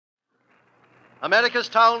America's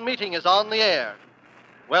Town Meeting is on the air.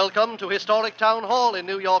 Welcome to Historic Town Hall in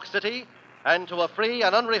New York City and to a free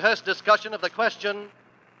and unrehearsed discussion of the question,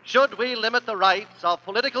 should we limit the rights of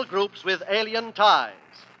political groups with alien ties?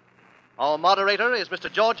 Our moderator is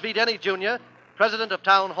Mr. George V. Denny, Jr., President of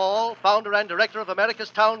Town Hall, founder and director of America's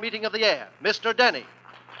Town Meeting of the Air. Mr. Denny.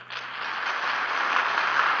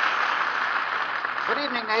 Good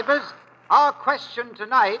evening, neighbors. Our question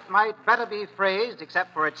tonight might better be phrased,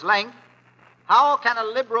 except for its length, how can a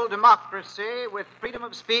liberal democracy with freedom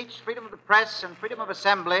of speech, freedom of the press, and freedom of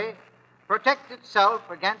assembly protect itself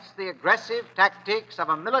against the aggressive tactics of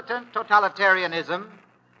a militant totalitarianism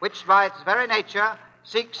which by its very nature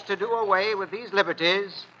seeks to do away with these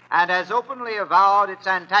liberties and has openly avowed its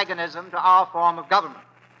antagonism to our form of government?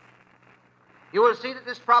 You will see that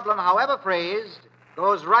this problem, however phrased,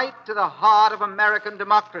 goes right to the heart of American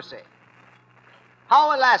democracy.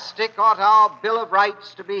 How elastic ought our Bill of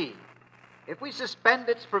Rights to be? If we suspend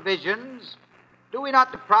its provisions, do we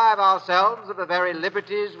not deprive ourselves of the very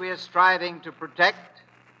liberties we are striving to protect?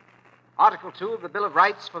 Article 2 of the Bill of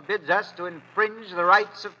Rights forbids us to infringe the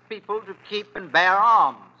rights of people to keep and bear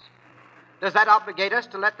arms. Does that obligate us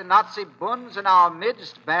to let the Nazi bunds in our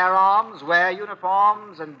midst bear arms, wear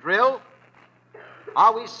uniforms, and drill?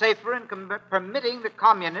 Are we safer in permitting the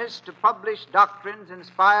communists to publish doctrines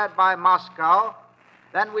inspired by Moscow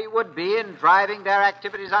than we would be in driving their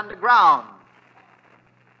activities underground?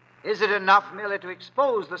 Is it enough merely to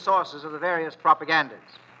expose the sources of the various propagandas?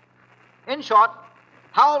 In short,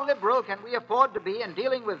 how liberal can we afford to be in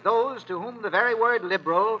dealing with those to whom the very word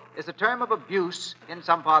liberal is a term of abuse in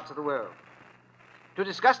some parts of the world? To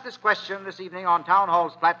discuss this question this evening on Town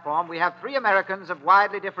Hall's platform, we have three Americans of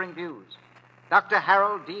widely differing views. Dr.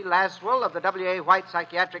 Harold D. Laswell of the W.A. White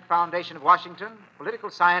Psychiatric Foundation of Washington, political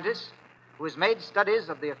scientist who has made studies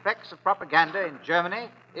of the effects of propaganda in Germany,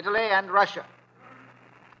 Italy, and Russia.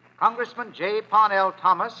 Congressman J. Parnell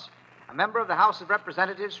Thomas, a member of the House of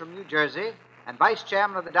Representatives from New Jersey and vice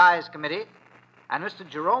chairman of the Dies Committee, and Mr.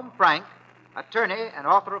 Jerome Frank, attorney and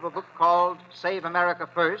author of a book called Save America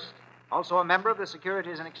First, also a member of the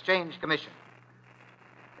Securities and Exchange Commission.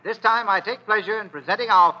 At this time, I take pleasure in presenting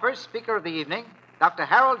our first speaker of the evening, Dr.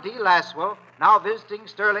 Harold D. Laswell, now visiting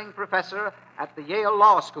Sterling professor at the Yale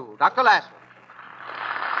Law School. Dr. Laswell.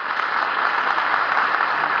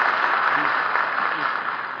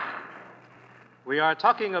 We are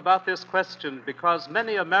talking about this question because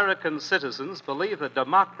many American citizens believe that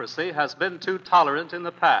democracy has been too tolerant in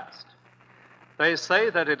the past. They say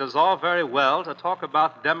that it is all very well to talk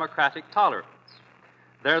about democratic tolerance.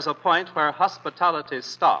 There's a point where hospitality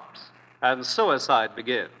stops and suicide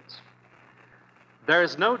begins. There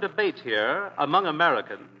is no debate here among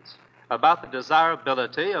Americans about the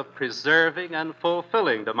desirability of preserving and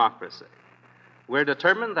fulfilling democracy. We're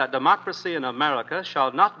determined that democracy in America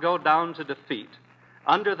shall not go down to defeat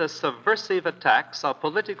under the subversive attacks of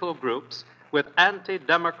political groups with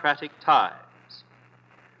anti-democratic ties.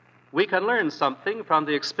 We can learn something from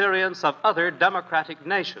the experience of other democratic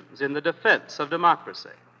nations in the defense of democracy.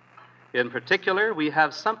 In particular, we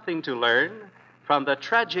have something to learn from the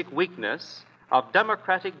tragic weakness of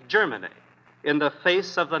democratic Germany in the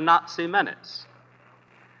face of the Nazi menace.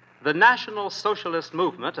 The National Socialist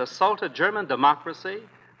movement assaulted German democracy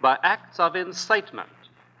by acts of incitement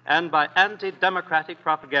and by anti-democratic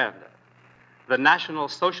propaganda. The National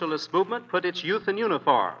Socialist movement put its youth in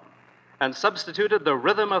uniform and substituted the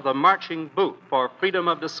rhythm of the marching boot for freedom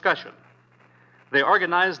of discussion. They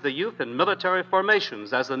organized the youth in military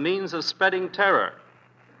formations as a means of spreading terror.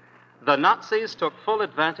 The Nazis took full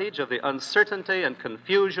advantage of the uncertainty and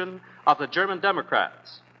confusion of the German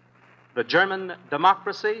Democrats. The German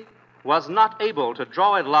democracy was not able to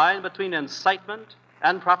draw a line between incitement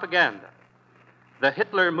and propaganda. The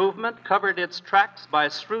Hitler movement covered its tracks by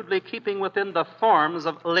shrewdly keeping within the forms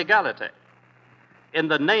of legality. In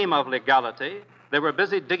the name of legality, they were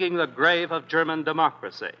busy digging the grave of German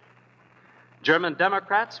democracy. German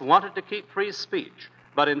Democrats wanted to keep free speech,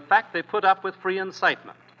 but in fact they put up with free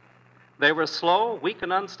incitement. They were slow, weak,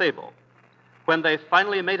 and unstable. When they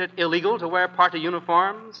finally made it illegal to wear party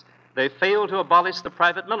uniforms, they failed to abolish the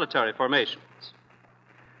private military formations.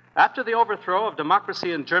 After the overthrow of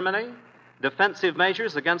democracy in Germany, defensive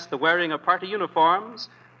measures against the wearing of party uniforms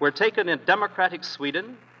were taken in democratic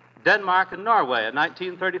Sweden, Denmark, and Norway in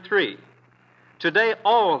 1933. Today,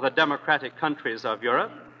 all the democratic countries of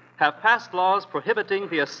Europe have passed laws prohibiting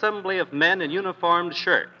the assembly of men in uniformed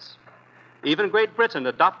shirts. Even Great Britain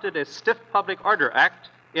adopted a Stiff Public Order Act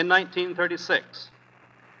in 1936.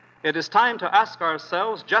 It is time to ask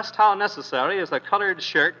ourselves just how necessary is a colored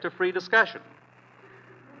shirt to free discussion.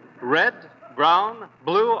 Red brown,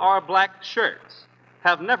 blue, or black shirts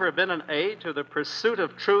have never been an aid to the pursuit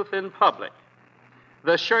of truth in public.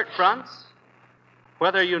 The shirt fronts,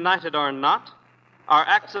 whether united or not, are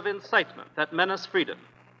acts of incitement that menace freedom.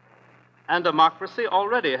 And democracy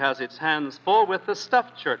already has its hands full with the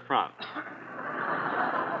stuffed shirt front.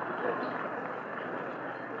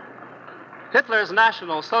 Hitler's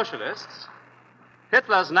National Socialists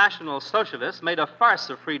made a farce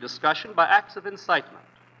of free discussion by acts of incitement.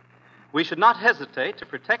 We should not hesitate to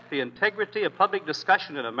protect the integrity of public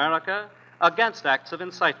discussion in America against acts of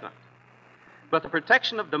incitement. But the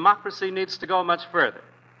protection of democracy needs to go much further.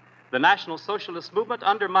 The National Socialist movement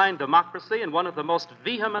undermined democracy in one of the most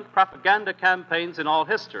vehement propaganda campaigns in all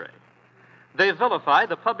history. They vilified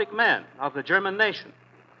the public men of the German nation.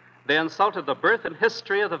 They insulted the birth and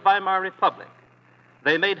history of the Weimar Republic.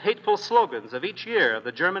 They made hateful slogans of each year of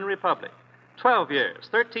the German Republic. 12 years,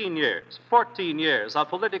 13 years, 14 years of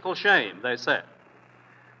political shame, they said.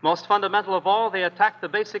 Most fundamental of all, they attacked the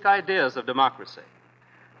basic ideas of democracy.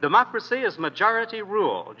 Democracy is majority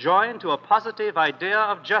rule joined to a positive idea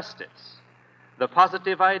of justice. The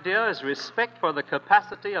positive idea is respect for the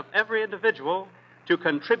capacity of every individual to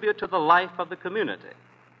contribute to the life of the community.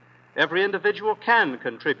 Every individual can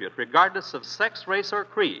contribute, regardless of sex, race, or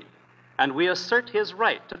creed, and we assert his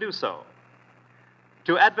right to do so.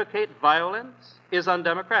 To advocate violence is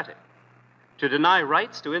undemocratic. To deny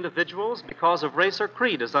rights to individuals because of race or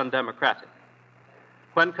creed is undemocratic.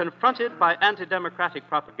 When confronted by anti-democratic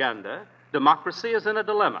propaganda, democracy is in a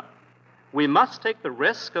dilemma. We must take the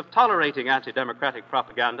risk of tolerating anti-democratic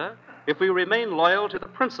propaganda if we remain loyal to the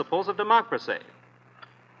principles of democracy.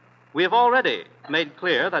 We have already made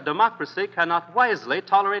clear that democracy cannot wisely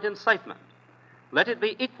tolerate incitement. Let it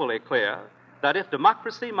be equally clear that if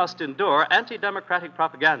democracy must endure anti-democratic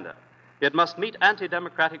propaganda, it must meet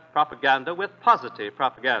anti-democratic propaganda with positive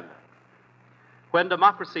propaganda. When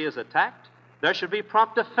democracy is attacked, there should be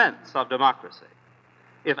prompt defense of democracy.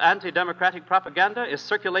 If anti-democratic propaganda is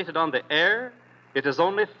circulated on the air, it is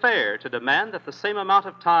only fair to demand that the same amount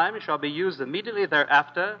of time shall be used immediately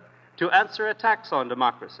thereafter to answer attacks on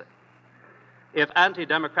democracy. If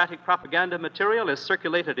anti-democratic propaganda material is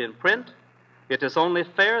circulated in print, it is only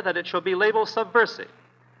fair that it shall be labeled subversive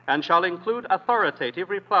and shall include authoritative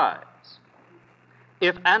replies.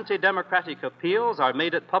 If anti-democratic appeals are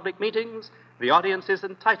made at public meetings, the audience is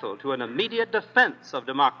entitled to an immediate defense of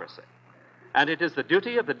democracy, and it is the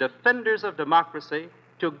duty of the defenders of democracy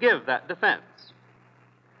to give that defense.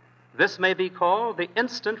 This may be called the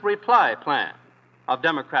instant reply plan of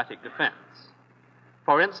democratic defense.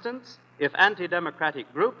 For instance, if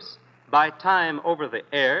anti-democratic groups buy time over the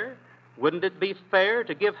air, wouldn't it be fair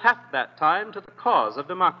to give half that time to the cause of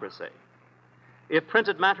democracy? If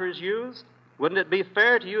printed matter is used, wouldn't it be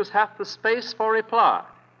fair to use half the space for reply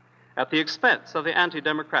at the expense of the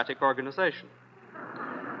anti-democratic organization?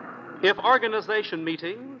 If organization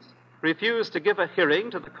meetings refuse to give a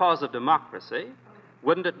hearing to the cause of democracy,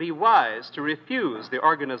 wouldn't it be wise to refuse the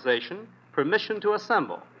organization permission to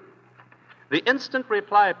assemble? The instant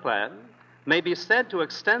reply plan may be said to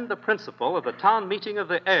extend the principle of the town meeting of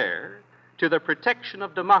the air to the protection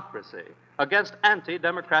of democracy against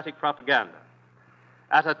anti-democratic propaganda.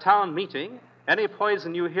 At a town meeting, any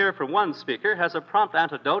poison you hear from one speaker has a prompt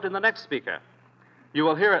antidote in the next speaker. You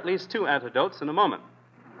will hear at least 2 antidotes in a moment.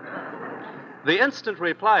 The instant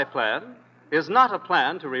reply plan is not a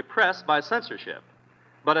plan to repress by censorship,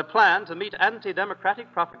 but a plan to meet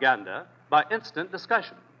anti-democratic propaganda by instant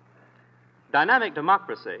discussion. Dynamic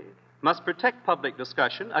democracy must protect public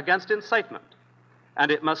discussion against incitement,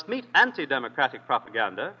 and it must meet anti-democratic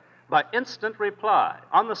propaganda by instant reply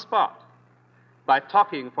on the spot. By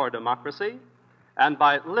talking for democracy and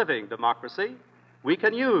by living democracy, we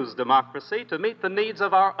can use democracy to meet the needs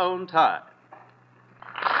of our own time.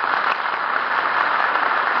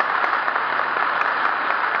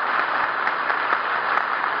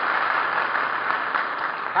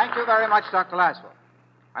 Thank you very much, Dr. Laswell.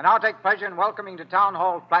 I now take pleasure in welcoming to Town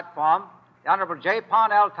Hall platform the Honorable J.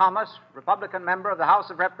 Parnell Thomas, Republican member of the House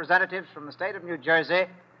of Representatives from the state of New Jersey.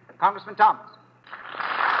 Congressman Thomas.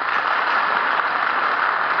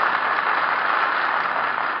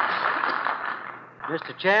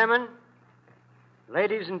 Mr. Chairman,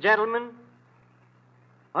 ladies and gentlemen,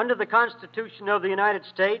 under the Constitution of the United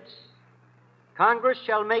States, Congress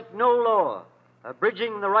shall make no law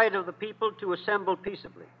abridging the right of the people to assemble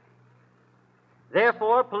peaceably.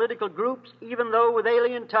 Therefore, political groups, even though with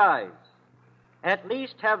alien ties, at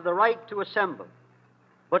least have the right to assemble,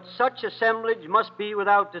 but such assemblage must be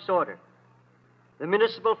without disorder. The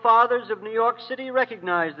Municipal Fathers of New York City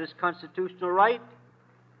recognized this constitutional right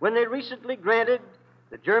when they recently granted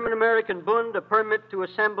the German-American Bund a permit to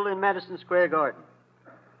assemble in Madison Square Garden.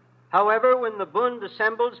 However, when the Bund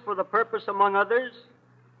assembles for the purpose, among others,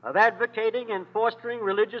 of advocating and fostering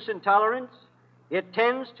religious intolerance, it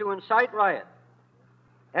tends to incite riot,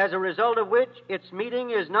 as a result of which its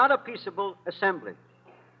meeting is not a peaceable assemblage.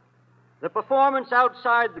 The performance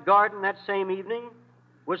outside the garden that same evening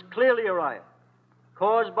was clearly a riot,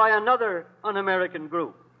 caused by another un-American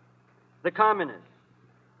group, the Communists.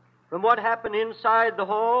 From what happened inside the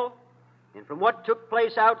hall and from what took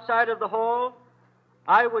place outside of the hall,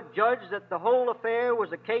 I would judge that the whole affair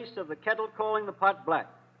was a case of the kettle calling the pot black.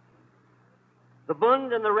 The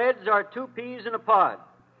Bund and the Reds are two peas in a pod.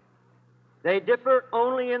 They differ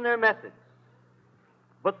only in their methods.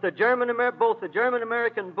 But both the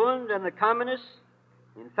German-American Bund and the Communists,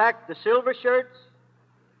 in fact, the silver shirts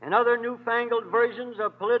and other newfangled versions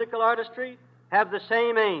of political artistry, have the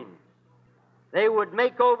same aim. They would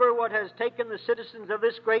make over what has taken the citizens of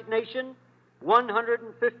this great nation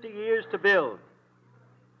 150 years to build.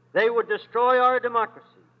 They would destroy our democracy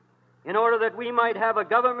in order that we might have a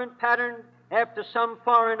government patterned after some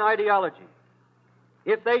foreign ideology.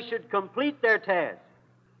 If they should complete their task,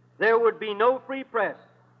 there would be no free press,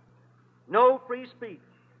 no free speech,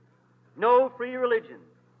 no free religion,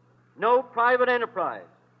 no private enterprise,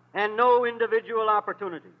 and no individual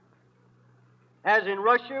opportunity. As in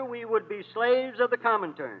Russia, we would be slaves of the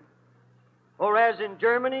Comintern, or as in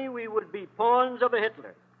Germany, we would be pawns of a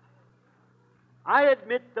Hitler. I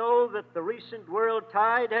admit, though, that the recent world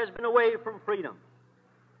tide has been away from freedom,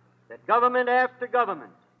 that government after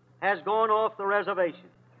government has gone off the reservation,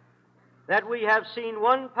 that we have seen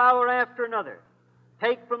one power after another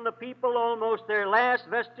take from the people almost their last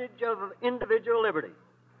vestige of individual liberty.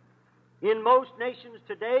 In most nations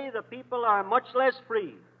today, the people are much less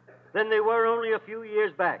free than they were only a few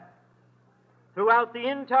years back. Throughout the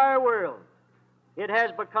entire world, it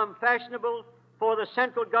has become fashionable for the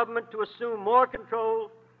central government to assume more control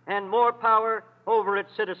and more power over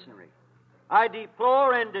its citizenry. I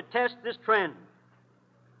deplore and detest this trend.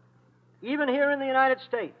 Even here in the United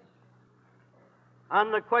States,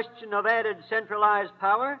 on the question of added centralized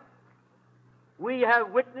power, we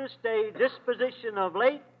have witnessed a disposition of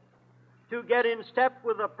late to get in step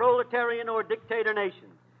with a proletarian or dictator nation.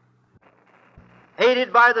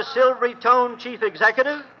 Aided by the silvery-toned chief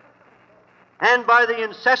executive and by the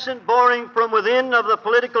incessant boring from within of the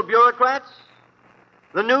political bureaucrats,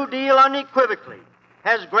 the New Deal unequivocally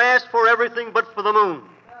has grasped for everything but for the moon.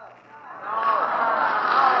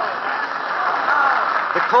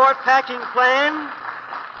 The court-packing plan,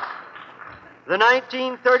 the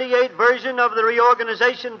 1938 version of the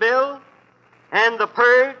reorganization bill, and the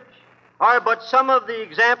purge are but some of the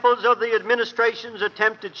examples of the administration's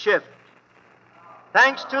attempted shift.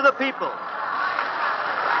 Thanks to the people.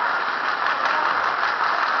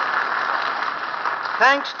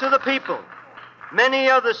 Thanks to the people, many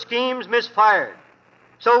of the schemes misfired,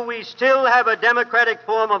 so we still have a democratic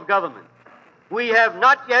form of government. We have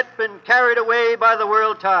not yet been carried away by the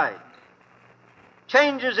world tide.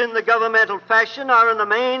 Changes in the governmental fashion are in the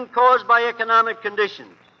main caused by economic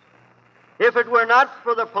conditions. If it were not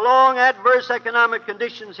for the prolonged adverse economic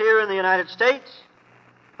conditions here in the United States,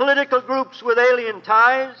 political groups with alien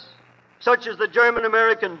ties, such as the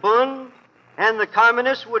German-American Bund and the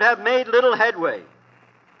Communists, would have made little headway.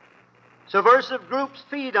 Subversive groups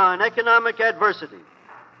feed on economic adversity.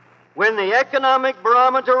 When the economic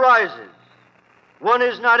barometer rises, one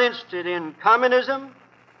is not interested in communism,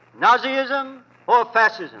 Nazism, or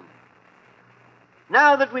fascism.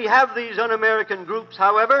 Now that we have these un-American groups,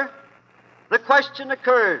 however, the question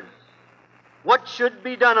occurs, what should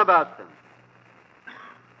be done about them?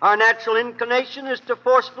 Our natural inclination is to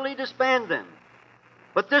forcefully disband them.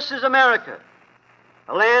 But this is America,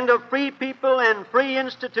 a land of free people and free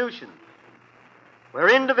institutions,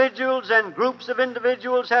 where individuals and groups of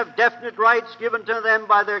individuals have definite rights given to them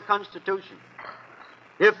by their Constitution.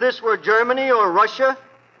 If this were Germany or Russia,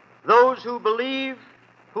 those who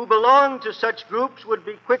belong to such groups would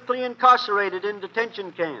be quickly incarcerated in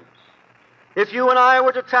detention camps. If you and I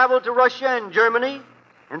were to travel to Russia and Germany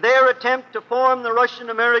and there attempt to form the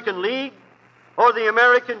Russian-American League or the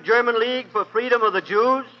American-German League for Freedom of the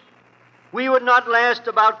Jews, we would not last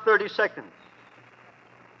about 30 seconds.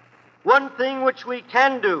 One thing which we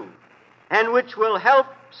can do and which will help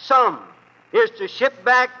some is to ship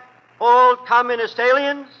back all communist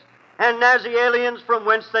aliens and Nazi aliens from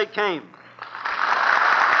whence they came.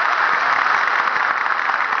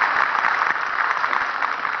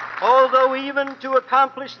 Although even to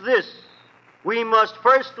accomplish this, we must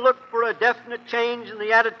first look for a definite change in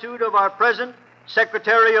the attitude of our present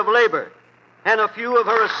Secretary of Labor and a few of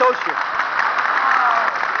her associates.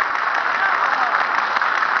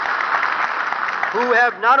 who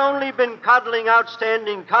have not only been coddling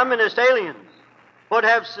outstanding communist aliens, but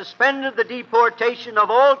have suspended the deportation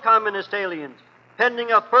of all communist aliens,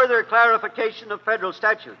 pending a further clarification of federal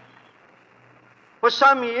statutes. For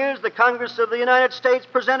some years, the Congress of the United States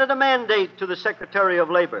presented a mandate to the Secretary of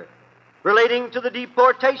Labor relating to the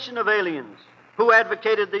deportation of aliens who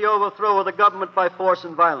advocated the overthrow of the government by force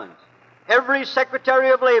and violence. Every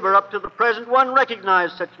Secretary of Labor up to the present one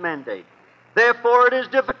recognized such mandate. Therefore, it is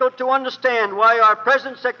difficult to understand why our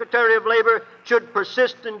present Secretary of Labor should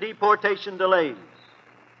persist in deportation delays.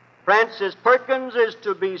 Frances Perkins is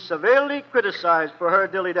to be severely criticized for her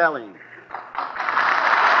dilly-dallying.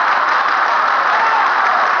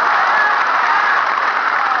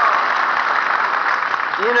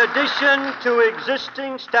 In addition to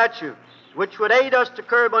existing statutes which would aid us to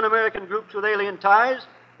curb un-American groups with alien ties,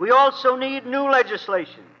 we also need new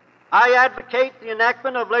legislation. I advocate the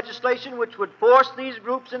enactment of legislation which would force these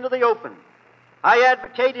groups into the open. I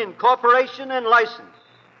advocate incorporation and license.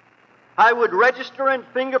 I would register and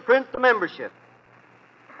fingerprint the membership.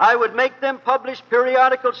 I would make them publish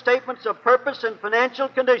periodical statements of purpose and financial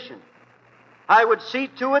condition. I would see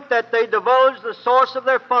to it that they divulge the source of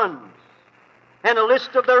their funds and a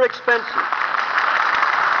list of their expenses.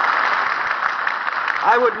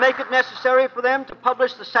 I would make it necessary for them to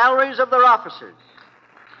publish the salaries of their officers.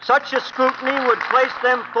 Such a scrutiny would place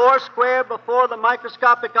them foursquare before the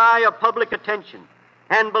microscopic eye of public attention.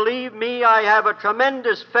 And believe me, I have a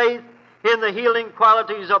tremendous faith in the healing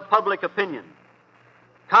qualities of public opinion.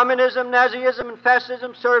 Communism, Nazism, and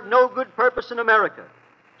fascism serve no good purpose in America.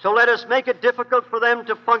 So let us make it difficult for them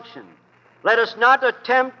to function. Let us not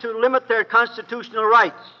attempt to limit their constitutional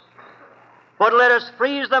rights, but let us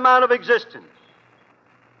freeze them out of existence.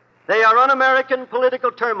 They are un-American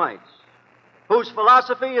political termites, whose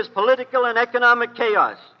philosophy is political and economic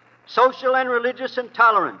chaos, social and religious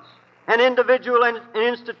intolerance, and individual and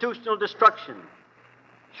institutional destruction.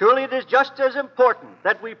 Surely it is just as important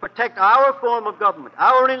that we protect our form of government,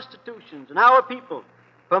 our institutions, and our people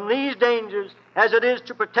from these dangers as it is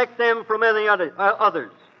to protect them from any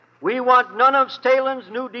others. We want none of Stalin's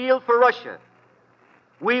New Deal for Russia.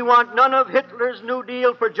 We want none of Hitler's New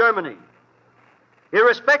Deal for Germany.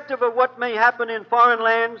 Irrespective of what may happen in foreign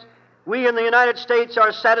lands, we in the United States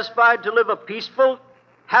are satisfied to live a peaceful,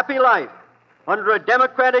 happy life under a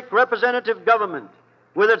democratic representative government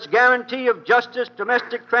with its guarantee of justice,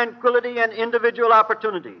 domestic tranquility, and individual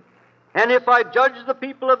opportunity. And if I judge the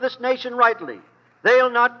people of this nation rightly,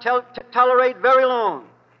 they'll not tolerate very long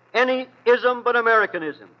any ism but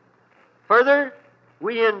Americanism. Further,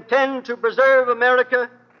 we intend to preserve America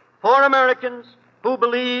for Americans who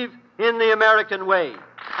believe in the American way.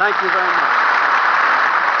 Thank you very much.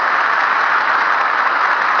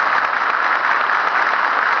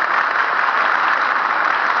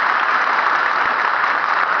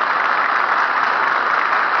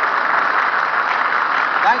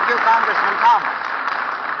 Thank you, Congressman Thomas.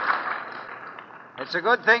 It's a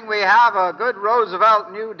good thing we have a good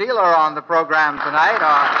Roosevelt New Dealer on the program tonight,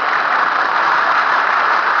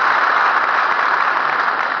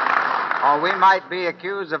 or we might be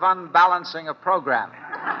accused of unbalancing a program.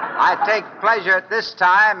 I take pleasure at this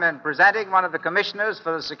time in presenting one of the commissioners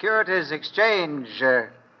for the Securities Exchange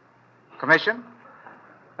Commission,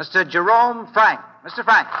 Mr. Jerome Frank. Mr.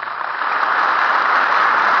 Frank.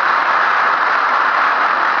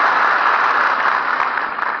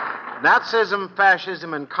 Nazism,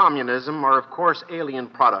 fascism, and communism are, of course, alien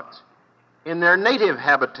products. In their native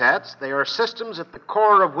habitats, they are systems at the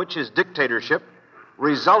core of which is dictatorship,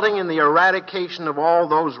 resulting in the eradication of all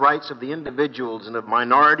those rights of the individuals and of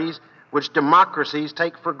minorities which democracies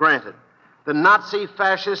take for granted. The Nazi,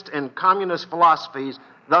 fascist, and communist philosophies,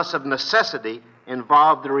 thus of necessity,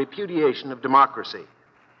 involve the repudiation of democracy.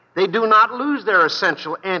 They do not lose their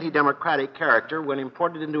essential anti-democratic character when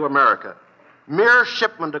imported into America. Mere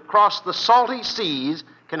shipment across the salty seas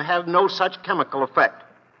can have no such chemical effect.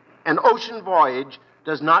 An ocean voyage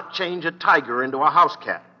does not change a tiger into a house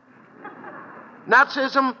cat.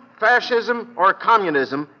 Nazism, fascism, or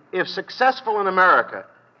communism, if successful in America,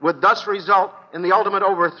 would thus result in the ultimate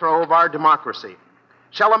overthrow of our democracy.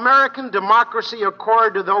 Shall American democracy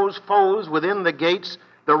accord to those foes within the gates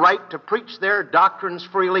the right to preach their doctrines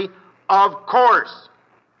freely? Of course.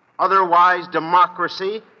 Otherwise,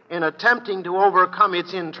 democracy, in attempting to overcome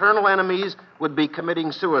its internal enemies, would be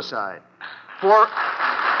committing suicide. For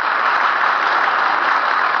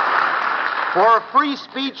free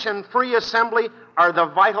speech and free assembly are the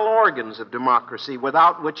vital organs of democracy,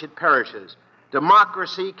 without which it perishes.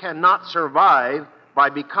 Democracy cannot survive by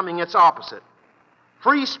becoming its opposite.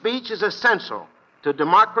 Free speech is essential to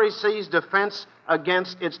democracy's defense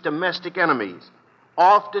against its domestic enemies.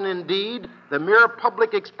 Often, indeed, the mere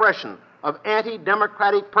public expression of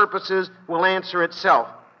anti-democratic purposes will answer itself.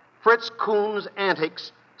 Fritz Kuhn's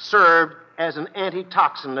antics served as an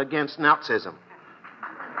antitoxin against Nazism.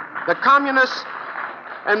 The communists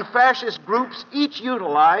and fascist groups each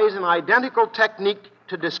utilize an identical technique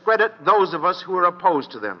to discredit those of us who are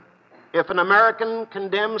opposed to them. If an American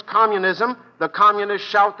condemns communism, the communists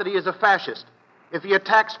shout that he is a fascist. If he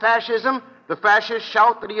attacks fascism, the fascists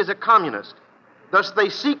shout that he is a communist. Thus, they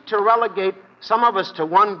seek to relegate some of us to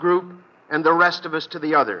one group and the rest of us to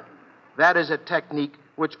the other. That is a technique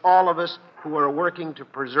which all of us who are working to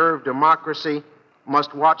preserve democracy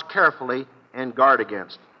must watch carefully and guard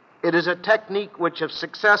against. It is a technique which, if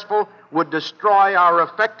successful, would destroy our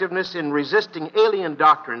effectiveness in resisting alien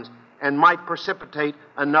doctrines and might precipitate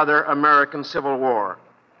another American Civil War.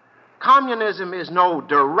 Communism is no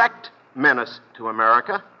direct menace to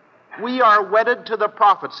America. We are wedded to the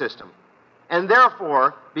profit system. And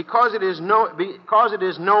therefore, because it is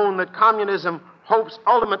known that communism hopes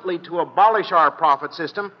ultimately to abolish our profit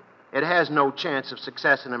system, it has no chance of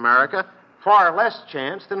success in America, far less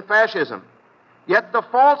chance than fascism. Yet the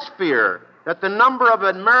false fear that the number of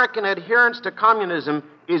American adherents to communism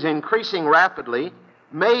is increasing rapidly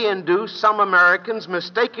may induce some Americans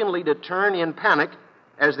mistakenly to turn in panic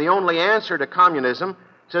as the only answer to communism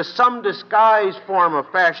to some disguised form of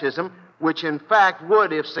fascism, which in fact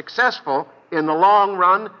would, if successful, in the long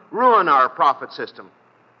run, ruin our profit system.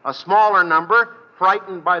 A smaller number,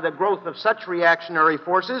 frightened by the growth of such reactionary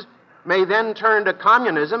forces, may then turn to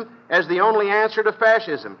communism as the only answer to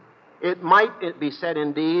fascism. It might be said,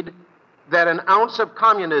 indeed, that an ounce of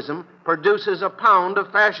communism produces a pound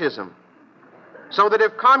of fascism. So that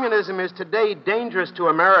if communism is today dangerous to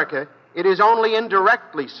America, it is only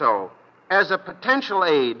indirectly so, as a potential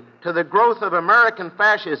aid to the growth of American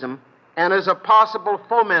fascism and as a possible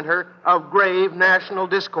fomenter of grave national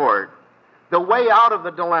discord. The way out of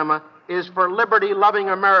the dilemma is for liberty-loving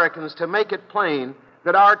Americans to make it plain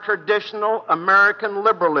that our traditional American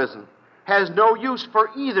liberalism has no use for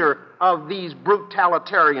either of these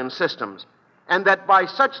brutalitarian systems, and that by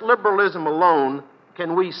such liberalism alone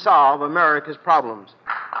can we solve America's problems.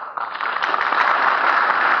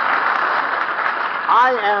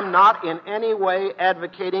 I am not in any way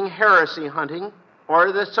advocating heresy hunting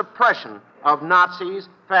or the suppression of Nazis,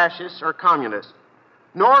 fascists, or communists,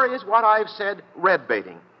 nor is what I've said red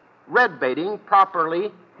baiting. Red baiting properly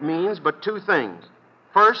means but two things.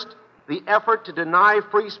 First, the effort to deny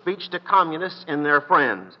free speech to communists and their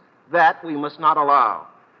friends. That we must not allow.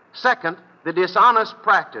 Second, the dishonest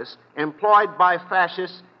practice employed by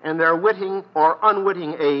fascists and their witting or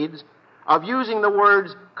unwitting aides of using the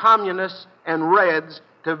words communists and reds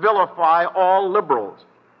to vilify all liberals.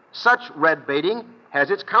 Such red baiting has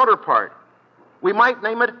its counterpart. We might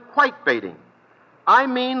name it white baiting. I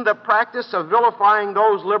mean the practice of vilifying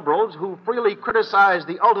those liberals who freely criticize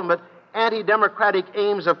the ultimate anti-democratic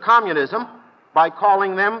aims of communism by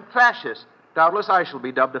calling them fascists. Doubtless I shall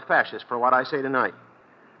be dubbed a fascist for what I say tonight.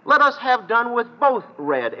 Let us have done with both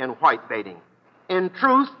red and white baiting. In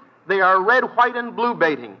truth, they are red, white, and blue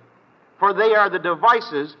baiting, for they are the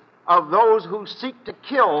devices of those who seek to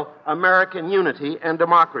kill American unity and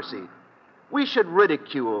democracy. We should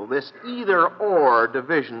ridicule this either-or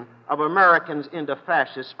division of Americans into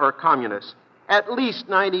fascists or communists. At least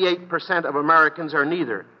 98% of Americans are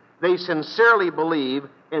neither. They sincerely believe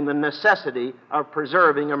in the necessity of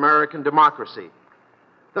preserving American democracy.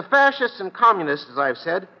 The fascists and communists, as I've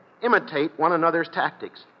said, imitate one another's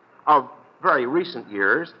tactics. Of very recent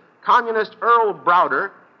years, communist Earl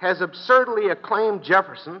Browder has absurdly acclaimed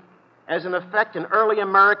Jefferson as in effect an early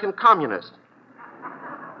American communist.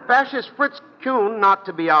 Fascist Fritz Kuhn, not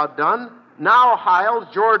to be outdone, now hails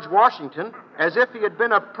George Washington as if he had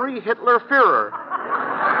been a pre-Hitler Führer.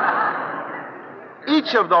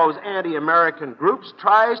 Each of those anti-American groups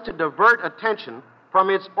tries to divert attention from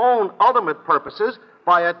its own ultimate purposes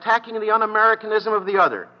by attacking the un-Americanism of the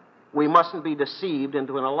other. We mustn't be deceived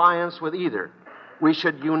into an alliance with either. We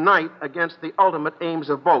should unite against the ultimate aims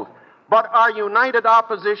of both. But our united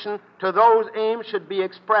opposition to those aims should be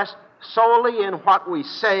expressed solely in what we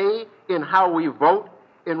say, in how we vote,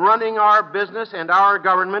 in running our business and our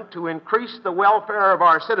government to increase the welfare of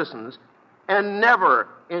our citizens, and never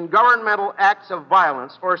in governmental acts of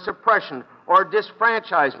violence or suppression or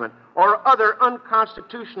disfranchisement or other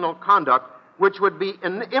unconstitutional conduct which would be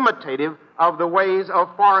imitative of the ways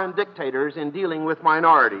of foreign dictators in dealing with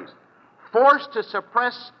minorities. Force to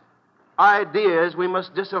suppress ideas we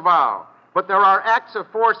must disavow, but there are acts of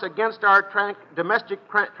force against our domestic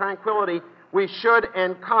tranquility we should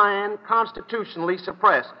and can constitutionally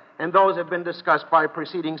suppress, and those have been discussed by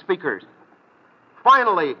preceding speakers.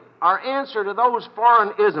 Finally, our answer to those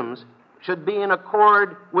foreign isms should be in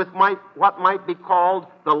accord with what might be called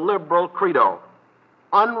the liberal credo: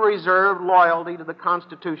 unreserved loyalty to the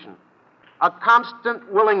Constitution, a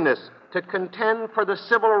constant willingness to contend for the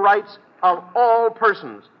civil rights of all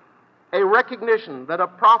persons, a recognition that a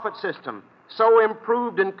profit system so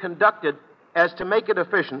improved and conducted as to make it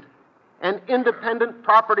efficient, an independent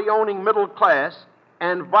property-owning middle class,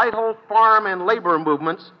 and vital farm and labor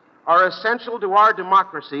movements are essential to our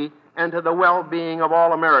democracy and to the well-being of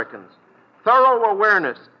all Americans. Thorough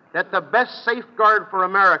awareness that the best safeguard for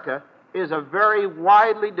America is a very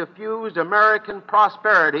widely diffused American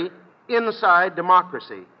prosperity inside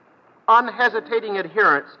democracy. Unhesitating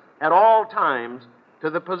adherence at all times to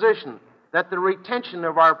the position that the retention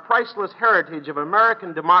of our priceless heritage of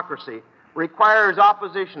American democracy requires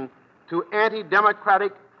opposition to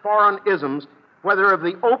anti-democratic foreign isms, whether of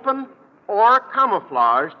the open or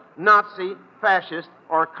camouflaged Nazi, fascist,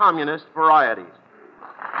 or communist varieties.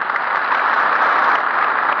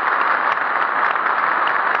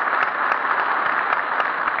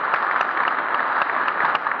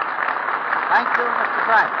 Thank you, Mr.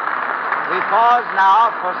 Frank. We pause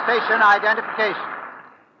now for station identification.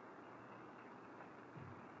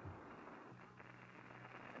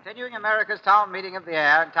 Continuing America's Town Meeting of the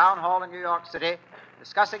Air in Town Hall in New York City,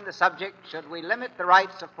 discussing the subject, should we limit the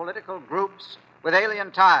rights of political groups with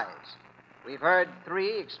alien ties? We've heard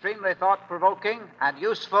three extremely thought-provoking and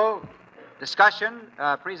useful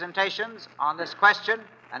presentations on this question,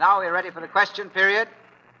 and now we're ready for the question period.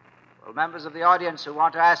 Will members of the audience who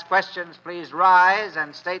want to ask questions please rise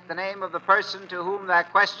and state the name of the person to whom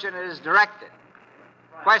that question is directed.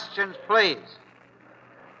 Questions, please.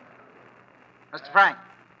 Mr. Frank.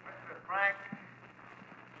 Mr. Frank,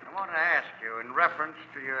 I want to ask you, in reference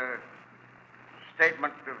to your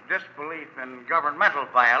statement of disbelief in governmental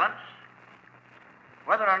violence,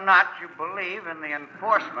 whether or not you believe in the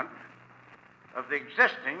enforcement of the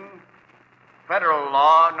existing federal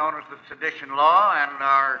law known as the Sedition Law and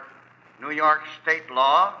our New York state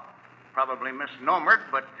law, probably misnomered,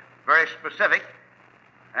 but very specific,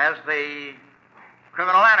 as the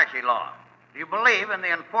Criminal Anarchy Law. Do you believe in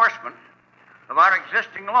the enforcement of our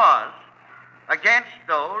existing laws against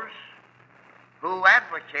those who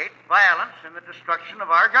advocate violence and the destruction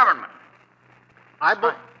of our government?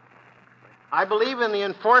 I believe in the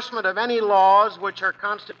enforcement of any laws which are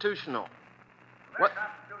constitutional.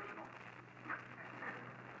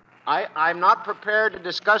 I'm not prepared to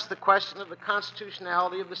discuss the question of the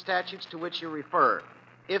constitutionality of the statutes to which you refer.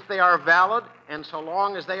 If they are valid, and so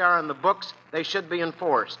long as they are in the books, they should be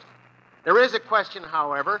enforced. There is a question,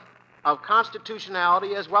 however, of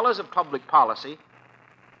constitutionality as well as of public policy,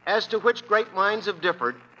 as to which great minds have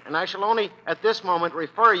differed, and I shall only at this moment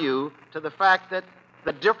refer you to the fact that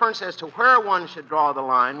the difference as to where one should draw the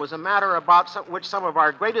line was a matter about which some of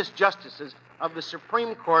our greatest justices of the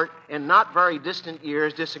Supreme Court in not very distant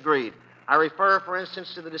years disagreed. I refer, for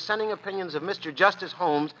instance, to the dissenting opinions of Mr. Justice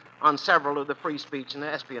Holmes on several of the free speech and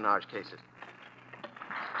espionage cases.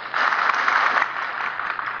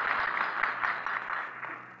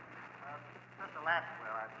 Mr.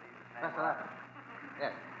 Latwell, I believe his name. Mr. Latwell.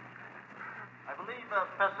 Yes. I believe,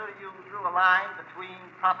 Professor, you drew a line between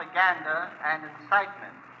propaganda and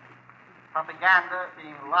incitement. Propaganda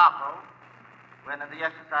being lawful when in the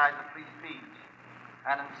exercise of free speech,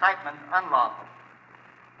 and incitement unlawful.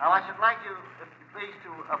 Now, I should like you, if you please,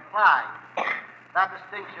 to apply that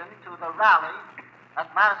distinction to the rally at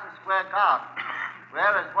Madison Square Garden, where,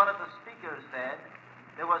 as one of the speakers said,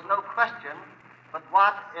 there was no question but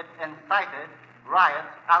what it incited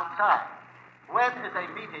riots outside. When is a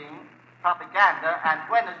meeting propaganda, and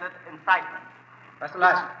when is it incitement? Mr.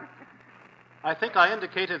 Latwell. I think I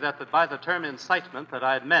indicated that by the term incitement that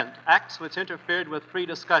I had meant acts which interfered with free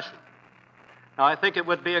discussion. Now, I think it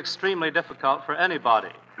would be extremely difficult for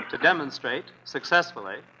anybody to demonstrate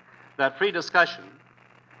successfully that free discussion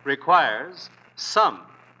requires some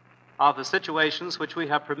of the situations which we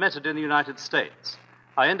have permitted in the United States.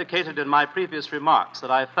 I indicated in my previous remarks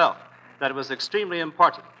that I felt that it was extremely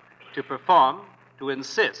important to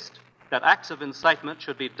insist that acts of incitement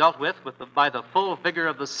should be dealt with by the full vigor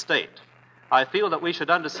of the state. I feel that we should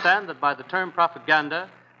understand that by the term propaganda,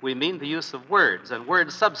 we mean the use of words and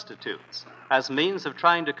word substitutes as means of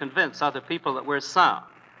trying to convince other people that we're sound.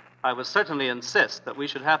 I would certainly insist that we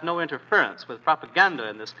should have no interference with propaganda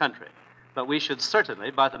in this country, but we should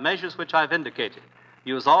certainly, by the measures which I've indicated,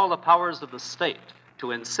 use all the powers of the state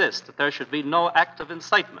to insist that there should be no act of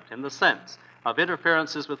incitement in the sense of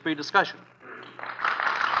interferences with free discussion.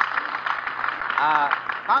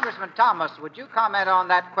 Congressman Thomas, would you comment on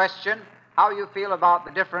that question? how you feel about the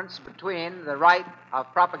difference between the right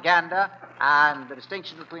of propaganda and the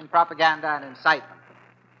distinction between propaganda and incitement.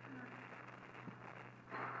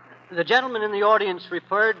 The gentleman in the audience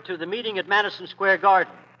referred to the meeting at Madison Square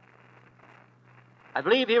Garden. I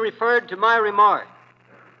believe he referred to my remark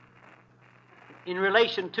in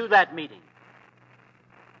relation to that meeting.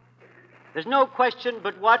 There's no question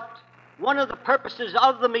but what one of the purposes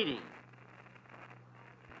of the meeting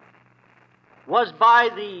was, by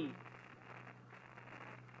the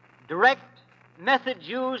direct methods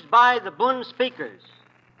used by the Bund speakers,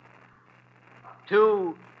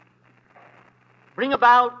 to bring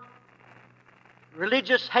about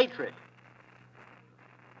religious hatred.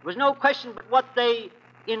 There was no question but what they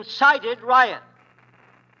incited riot.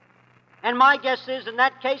 And my guess is, in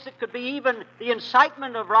that case, it could be even the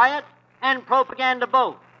incitement of riot and propaganda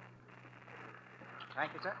both.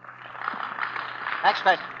 Thank you, sir. Next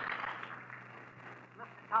question. Mr.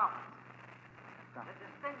 Thomas, the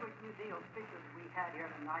distinguished New Deal speakers we had here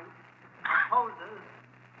tonight opposes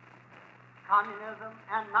communism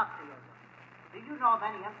and Nazism. Do you know of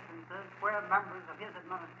any instances where members of his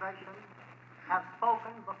administration have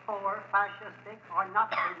spoken before fascistic or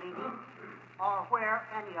Nazi meetings, or where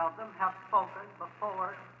any of them have spoken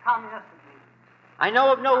before communistic meetings? I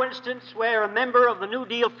know of no instance where a member of the New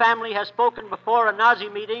Deal family has spoken before a Nazi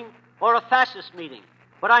meeting or a fascist meeting.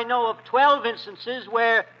 But I know of 12 instances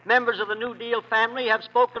where members of the New Deal family have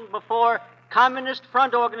spoken before Communist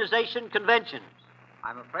Front Organization conventions.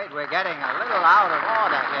 I'm afraid we're getting a little out of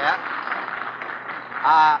order here.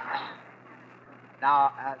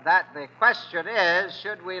 That the question is,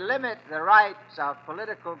 should we limit the rights of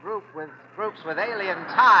political groups with alien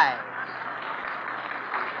ties?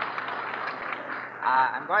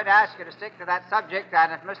 I'm going to ask you to stick to that subject,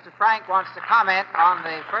 and if Mr. Frank wants to comment on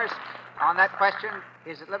that question,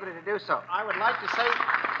 he's at liberty to do so. I would like to say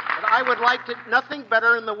that I would like nothing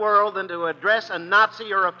better in the world than to address a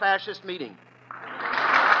Nazi or a fascist meeting.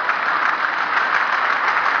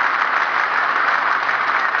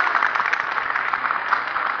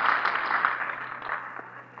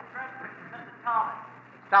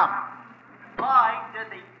 Tom. Why did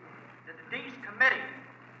the Dees Committee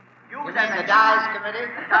use You mean the Dies Committee?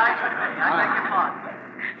 The Dies Committee, I beg your pardon.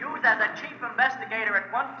 Used as a chief investigator at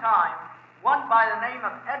one time, one by the name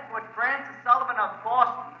of Edward Francis Sullivan of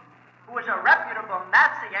Boston, who was a reputable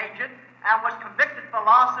Nazi agent and was convicted for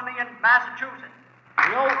larceny in Massachusetts.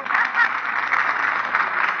 You know,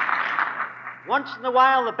 once in a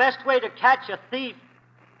while, the best way to catch a thief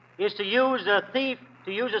is to use a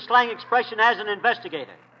slang expression, as an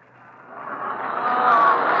investigator.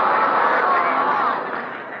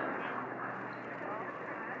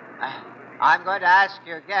 I'm going to ask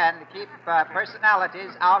you again to keep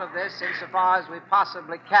personalities out of this insofar as we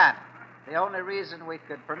possibly can. The only reason we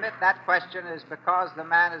could permit that question is because the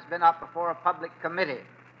man has been up before a public committee.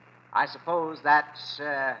 I suppose that's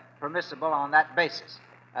permissible on that basis.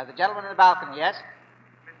 The gentleman in the balcony, yes?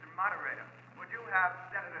 Mr. Moderator, would you have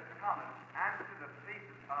Senator Thomas answer the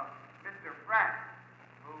thesis of Mr. Frank,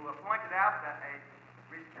 who pointed out that a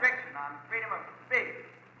restriction on freedom of speech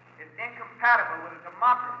is incompatible with a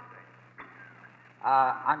democracy?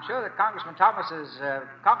 I'm sure that Congressman Thomas is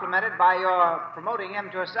complimented by your promoting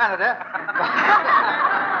him to a senator.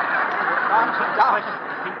 Congressman Thomas,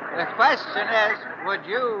 the question is, would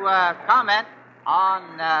you comment on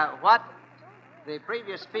what the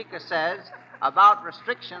previous speaker says about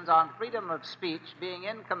restrictions on freedom of speech being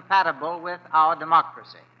incompatible with our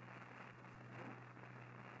democracy?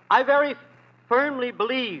 I very firmly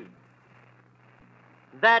believe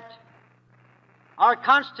that our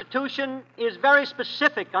Constitution is very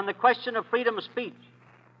specific on the question of freedom of speech.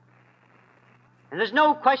 And there's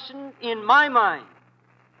no question in my mind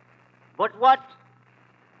but what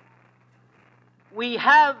we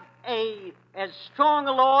have as strong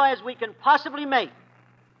a law as we can possibly make,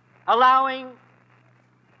 allowing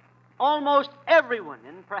almost everyone,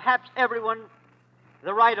 and perhaps everyone,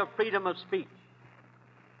 the right of freedom of speech.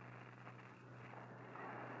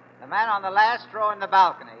 The man on the last row in the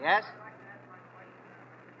balcony, yes?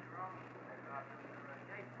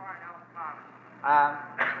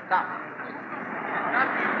 Tom.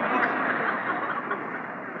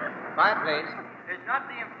 Quiet, please. Is not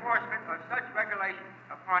the enforcement of such regulations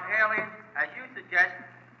upon aliens, as you suggest,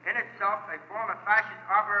 in itself a form of fascist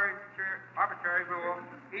arbitrary rule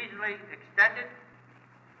easily extended?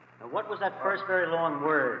 Now, what was that first very long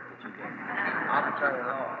word that you gave? Arbitrary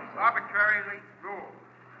law. Arbitrarily ruled.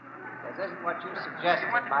 This isn't what you suggested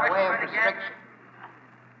by way of restriction.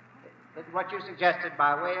 This is what you suggested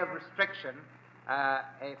by way of restriction,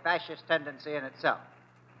 a fascist tendency in itself.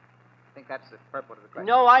 I think that's the purport of the question.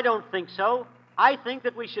 No, I don't think so. I think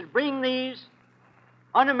that we should bring these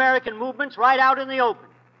un-American movements right out in the open.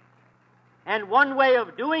 And one way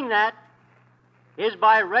of doing that is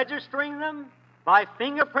by registering them, by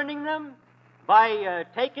fingerprinting them, by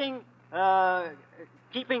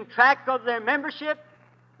keeping track of their membership,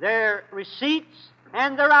 their receipts,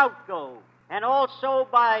 and their outgo, and also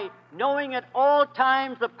by knowing at all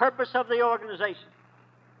times the purpose of the organization.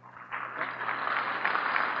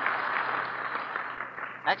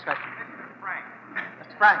 Next question. Mr. Frank.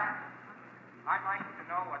 Mr. Frank. I'd like to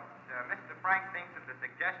know what Mr. Frank thinks of the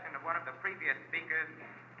suggestion of one of the previous speakers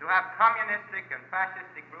to have communistic and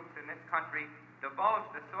fascistic groups in this country divulge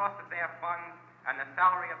the source of their funds and the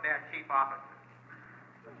salary of their chief officers.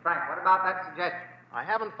 Mr. Frank, what about that suggestion? I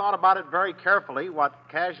haven't thought about it very carefully. What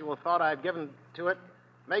casual thought I've given to it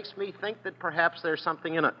makes me think that perhaps there's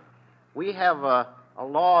something in it. We have a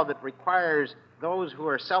law that requires those who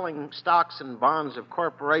are selling stocks and bonds of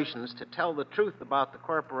corporations to tell the truth about the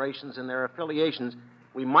corporations and their affiliations.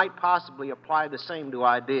 We might possibly apply the same to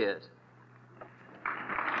ideas.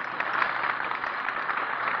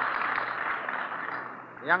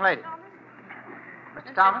 The young lady.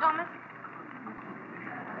 Mr. Thomas?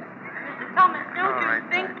 Mr. Thomas, don't you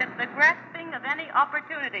think that the grasping of any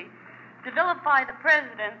opportunity to vilify the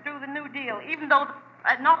president through the New Deal, even though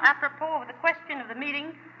not apropos of the question of the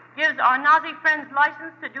meeting, gives our Nazi friends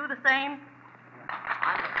license to do the same?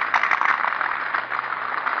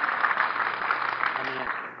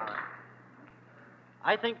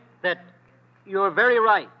 I think that you're very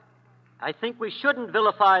right. I think we shouldn't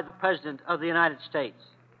vilify the President of the United States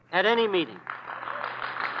at any meeting.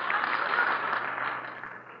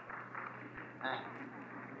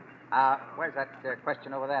 Where's that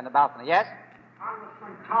question over there in the balcony? Yes?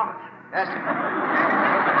 Congressman Thomas. Yes.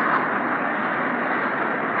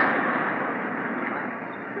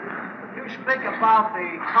 You speak about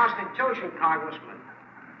the Constitution, Congressman.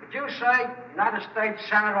 Would you say United States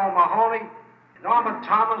Senator Mahoney, Norman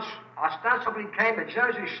Thomas ostensibly came to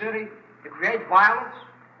Jersey City to create violence?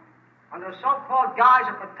 Under the so-called guise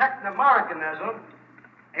of protecting Americanism,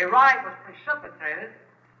 a riot was precipitated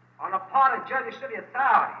on the part of Jersey City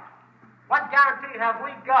authorities. What guarantee have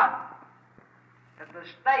we got that the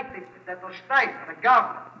state, or the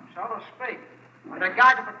government, so to speak, under the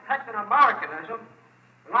guise of protecting Americanism,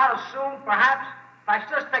 will not assume perhaps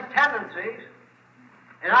fascistic tendencies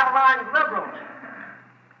in outlying liberals,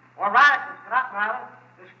 or radicals for that matter,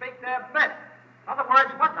 to speak their bit? In other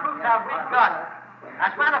words, what proof have we got?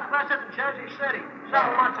 As manifested in Jersey City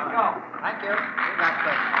several months ago. Thank you. Next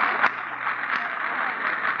question.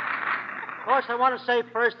 Of course, I want to say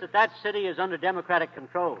first that that city is under Democratic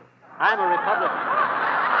control. I'm a Republican.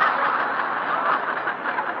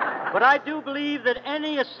 But I do believe that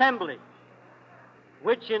any assembly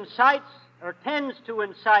which incites or tends to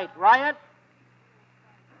incite riot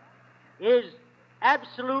is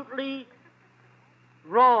absolutely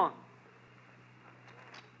wrong.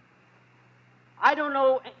 I don't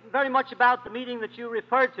know very much about the meeting that you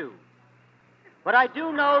refer to, but I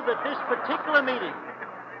do know that this particular meeting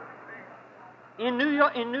in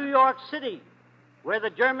New York City, where the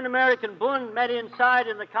German-American Bund met inside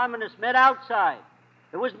and the communists met outside,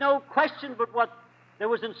 there was no question but what there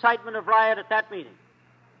was incitement of riot at that meeting.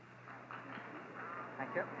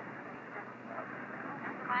 Thank you.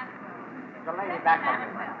 The lady back there.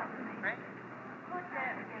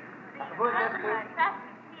 Who's this to?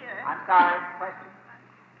 I'm sorry, question.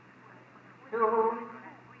 To whom?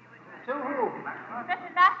 To whom? Mr.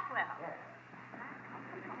 Maxwell. Yes.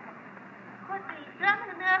 Could the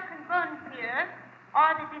German-American Bund here,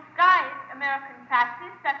 or the disguised American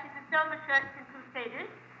fascists, such as the Silver Shirts and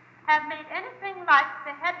Crusaders, have made anything like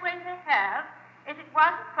the headway they have if it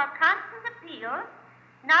wasn't for constant appeal,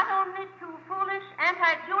 not only to foolish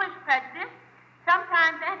anti-Jewish prejudice,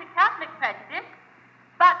 sometimes anti-Catholic prejudice,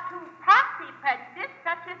 but to proxy prejudice,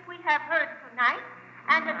 such as we have heard tonight,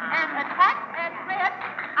 and attacks as read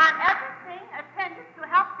on everything intended to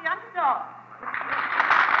help the underdog.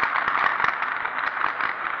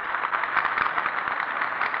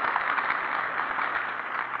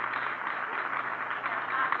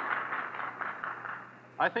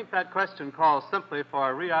 I think that question calls simply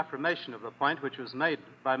for a reaffirmation of the point which was made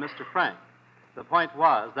by Mr. Frank. The point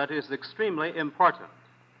was that it is extremely important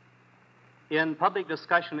in public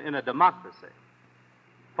discussion in a democracy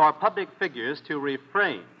for public figures to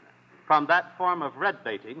refrain from that form of red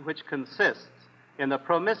baiting which consists in the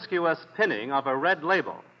promiscuous pinning of a red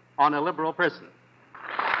label on a liberal person.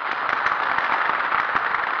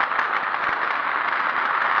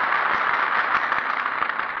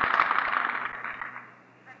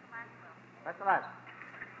 That's the last.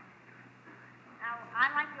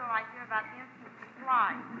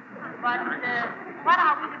 But what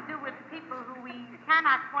are we to do with people who we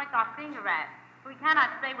cannot point our finger at? We cannot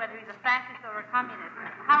say whether he's a fascist or a communist.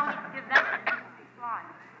 How are we to give them a reply?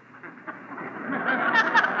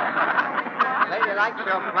 The lady likes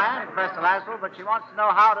your plan, Professor Laszlo, but she wants to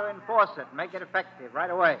know how to enforce it, make it effective right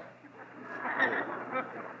away.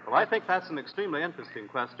 Well, I think that's an extremely interesting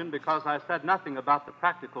question because I said nothing about the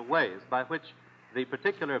practical ways by which the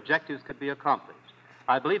particular objectives could be accomplished.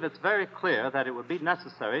 I believe it's very clear that it would be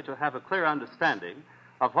necessary to have a clear understanding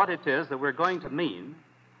of what it is that we're going to mean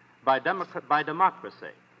by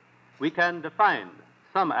democracy. We can define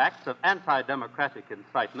some acts of anti-democratic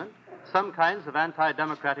incitement, some kinds of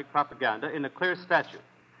anti-democratic propaganda in a clear statute.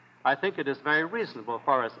 I think it is very reasonable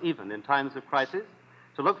for us, even in times of crisis,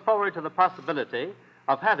 to look forward to the possibility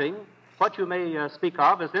of having what you may speak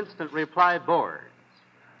of as instant reply boards.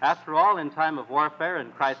 After all, in time of warfare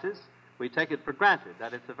and crisis, we take it for granted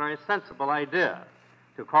that it's a very sensible idea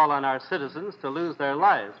to call on our citizens to lose their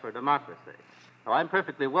lives for democracy. Now, I'm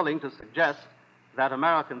perfectly willing to suggest that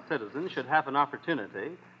American citizens should have an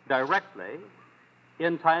opportunity directly,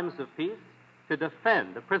 in times of peace, to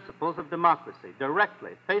defend the principles of democracy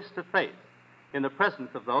directly, face to face, in the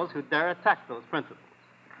presence of those who dare attack those principles.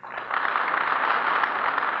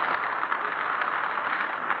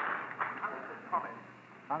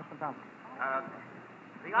 Congressman Thompson.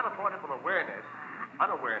 The unavoidable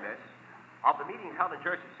unawareness of the meetings held in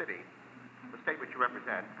Jersey City, the state which you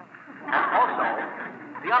represent, and also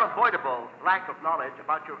the unavoidable lack of knowledge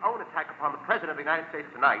about your own attack upon the President of the United States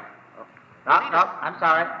tonight. No, I'm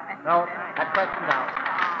sorry. No, that question's out.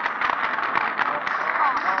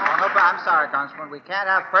 No, I'm sorry, Congressman. We can't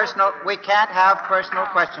have personal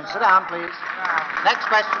questions. Sit down, please. Next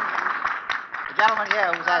question. The gentleman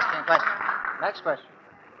here who's asking a question. Next question.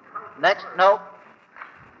 Next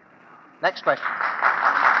question.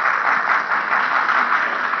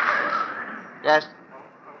 Yes.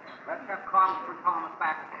 Let's have Congressman Thomas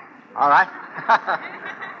back. All right.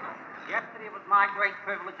 Yesterday it was my great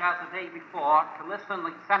privilege, as the day before, to listen to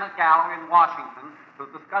the Senate gallery in Washington to a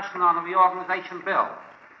discussion on the reorganization bill.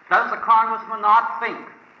 Does the congressman not think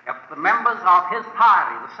if the members of his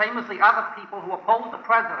party, the same as the other people who opposed the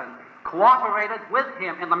president, cooperated with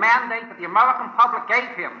him in the mandate that the American public gave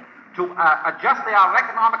him to adjust our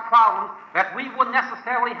economic problems, that we wouldn't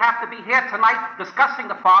necessarily have to be here tonight discussing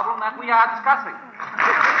the problem that we are discussing?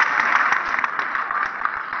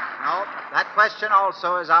 No, that question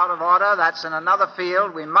also is out of order. That's in another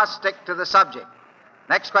field. We must stick to the subject.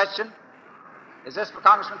 Next question. Is this for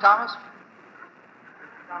Congressman Thomas?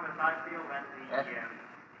 Thomas, I feel that the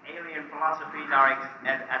alien philosophies are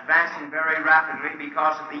advancing very rapidly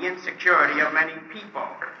because of the insecurity of many people.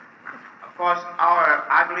 Of course,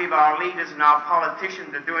 I believe our leaders and our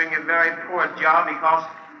politicians are doing a very poor job because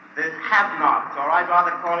the have-nots, or I'd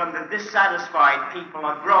rather call them the dissatisfied people,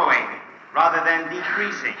 are growing rather than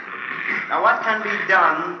decreasing. Now, what can be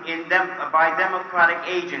done by democratic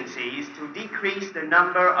agencies to decrease the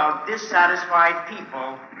number of dissatisfied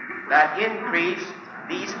people that increase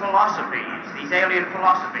these philosophies, these alien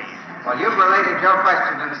philosophies? Well, you've related your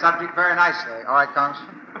question to the subject very nicely. All right,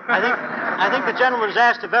 Congressman. I think the gentleman's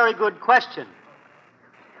asked a very good question.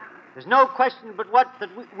 There's no question but that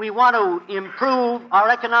we want to improve our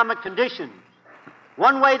economic conditions.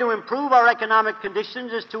 One way to improve our economic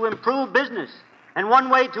conditions is to improve business. And one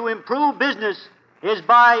way to improve business is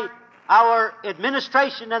by our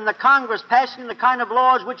administration and the Congress passing the kind of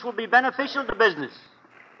laws which will be beneficial to business.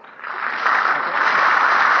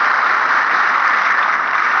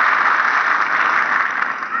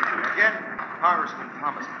 Again, Congressman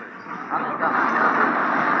Thomas, please.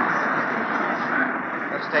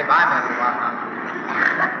 Let's stay by me for a while.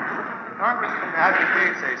 The Congressman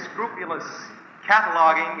advocates a scrupulous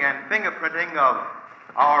cataloging and fingerprinting of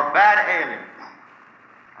our bad aliens.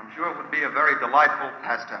 I'm sure it would be a very delightful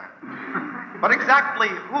pastime. But exactly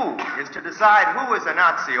who is to decide who is a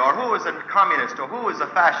Nazi or who is a communist or who is a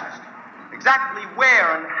fascist? Exactly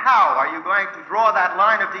where and how are you going to draw that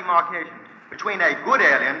line of demarcation between a good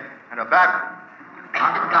alien and a bad one?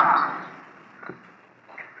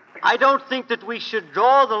 I don't think that we should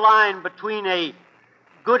draw the line between a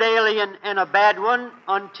good alien and a bad one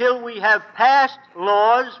until we have passed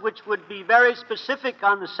laws which would be very specific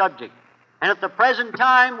on the subject. And at the present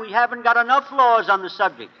time, we haven't got enough laws on the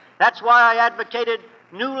subject. That's why I advocated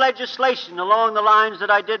new legislation along the lines that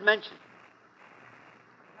I did mention.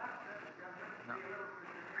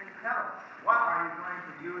 What are you going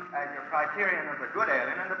to use as your criterion of the good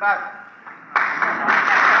alien and the bad one?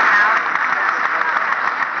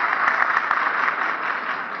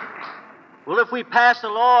 Well, if we pass a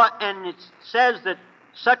law and it says that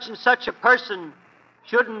such and such a person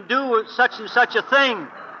shouldn't do such and such a thing,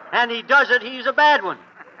 and he does it, he's a bad one.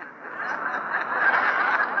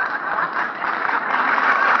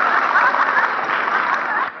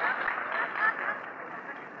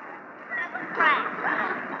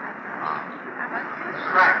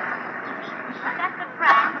 Professor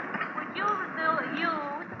Frank, would you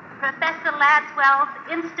use Professor Laswell's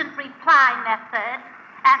instant reply method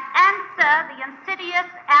and answer the insidious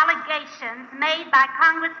allegations made by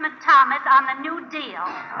Congressman Thomas on the New Deal?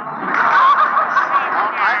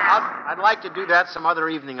 I'd like to do that some other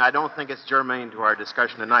evening. I don't think it's germane to our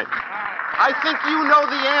discussion tonight. I think you know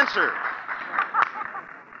the answer.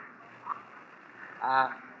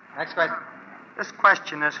 Next question. This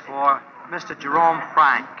question is for Mr. Jerome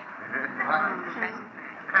Frank.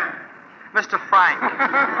 Mr. Frank,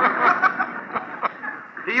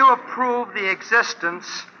 do you approve the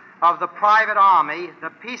existence of the private army, the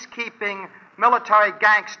peacekeeping military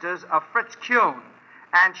gangsters of Fritz Kuhn,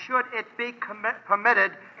 and should it be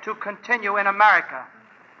permitted to continue in America?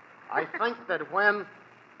 I think that when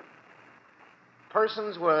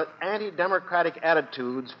persons with anti-democratic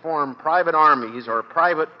attitudes form private armies or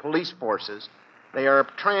private police forces, they are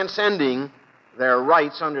transcending their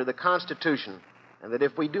rights under the Constitution, and that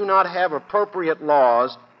if we do not have appropriate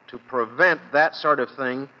laws to prevent that sort of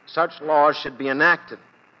thing, such laws should be enacted.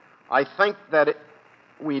 I think that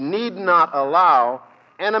we need not allow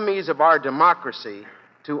enemies of our democracy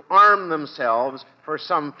to arm themselves for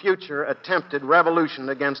some future attempted revolution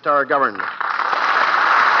against our government.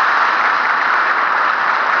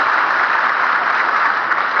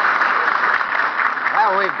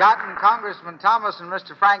 Well, we've gotten Congressman Thomas and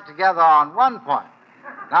Mr. Frank together on one point.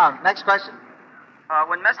 Now, next question.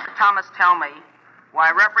 When Mr. Thomas tell me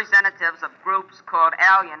why representatives of groups called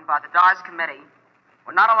Alien by the Dawes Committee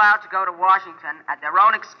were not allowed to go to Washington at their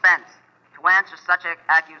own expense to answer such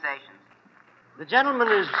accusations. The gentleman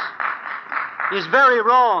is very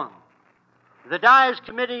wrong. The Dawes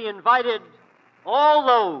Committee invited all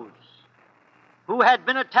those who had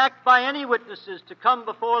been attacked by any witnesses to come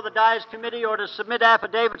before the Dawes Committee or to submit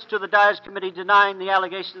affidavits to the Dawes Committee denying the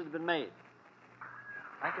allegations that had been made.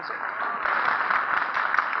 Thank you, sir.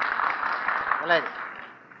 The lady.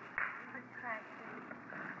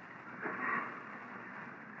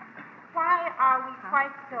 Why are we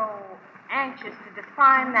quite so anxious to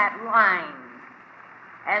define that line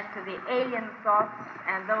as to the alien thoughts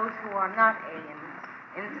and those who are not aliens?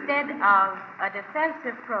 Instead of a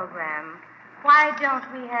defensive program, why don't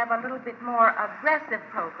we have a little bit more aggressive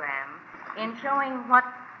program in showing what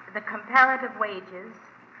the comparative wages,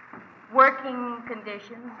 working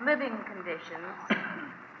conditions, living conditions,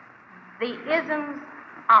 the isms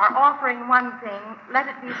are offering one thing, let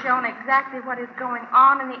it be shown exactly what is going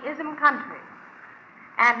on in the ism country,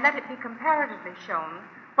 and let it be comparatively shown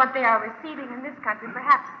what they are receiving in this country.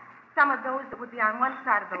 Perhaps some of those that would be on one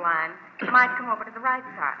side of the line might come over to the right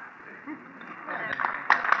side.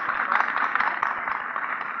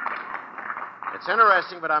 It's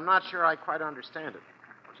interesting, but I'm not sure I quite understand it.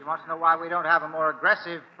 She wants to know why we don't have a more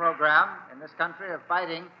aggressive program in this country of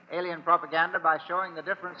fighting alien propaganda by showing the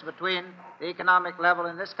difference between the economic level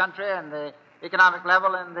in this country and the economic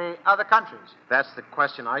level in the other countries. That's the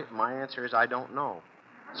question. My answer is I don't know.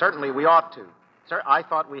 Certainly we ought to. Sir, I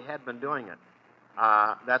thought we had been doing it.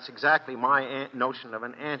 That's exactly my notion of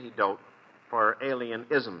an antidote for alien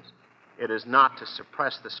isms. It is not to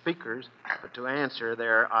suppress the speakers, but to answer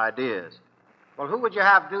their ideas. Well, who would you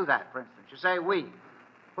have do that, for instance? You say we.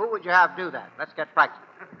 Who would you have do that? Let's get practical.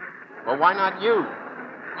 Well, why not you?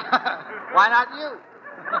 Why not you?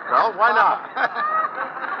 Well, why not?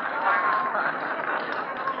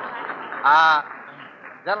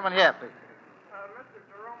 Gentleman here, please. Mr.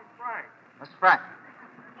 Jerome Frank. Mr. Frank.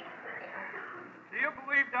 Do you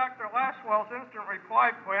believe Dr. Laswell's instant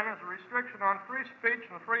reply plan is a restriction on free speech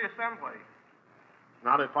and free assembly?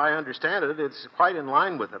 Not if I understand it. It's quite in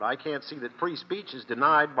line with it. I can't see that free speech is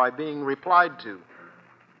denied by being replied to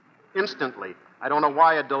instantly. I don't know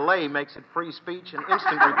why a delay makes it free speech and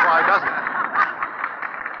instant reply doesn't.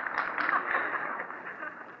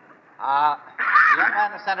 The young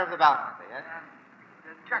man in the center of the balcony, yes?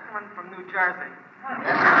 The gentleman from New Jersey.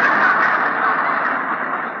 Yes.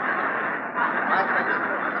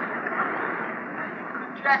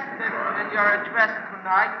 Suggested in your address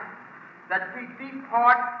tonight that we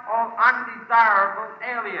deport all undesirable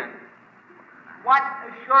aliens. What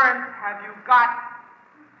assurance have you got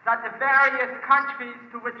that the various countries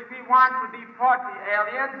to which we want to deport the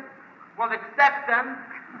aliens will accept them,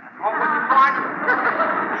 or would you want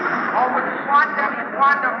them to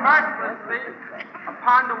wander mercilessly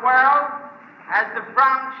upon the world as the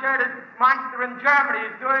brown-shirted monster in Germany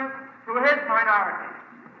is doing to his minority?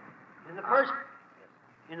 In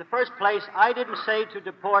the first place, I didn't say to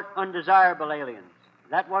deport undesirable aliens.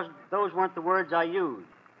 Those weren't the words I used.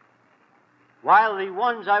 While the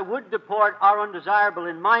ones I would deport are undesirable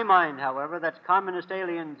in my mind, however, that's communist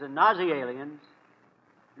aliens and Nazi aliens,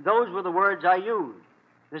 those were the words I used.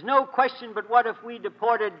 There's no question but what if we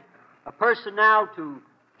deported a person now to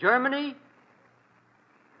Germany,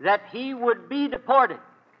 that he would be deported.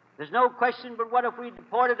 There's no question but what if we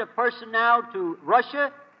deported a person now to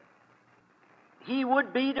Russia, he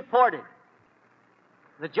would be deported.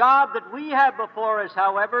 The job that we have before us,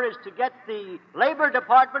 however, is to get the Labor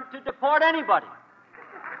Department to deport anybody.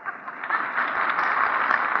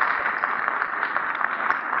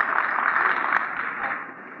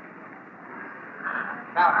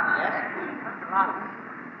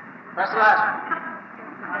 Press the last.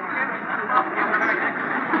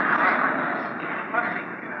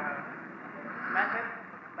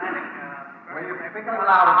 Will you speak a little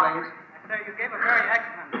louder, please? Sir, you gave a very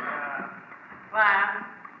excellent plan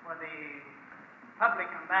for the public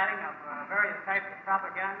combating of various types of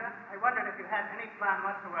propaganda. I wondered if you had any plan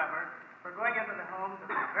whatsoever for going into the homes of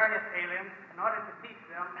various aliens in order to teach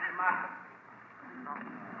them democracy.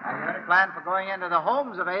 Have you any plan for going into the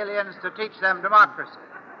homes of aliens to teach them democracy?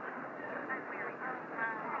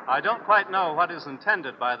 I don't quite know what is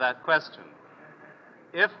intended by that question.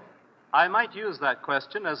 If I might use that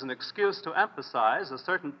question as an excuse to emphasize a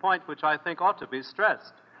certain point which I think ought to be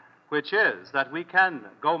stressed, which is that we can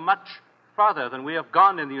go much farther than we have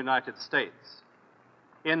gone in the United States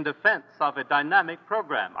in defense of a dynamic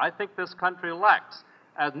program. I think this country lacks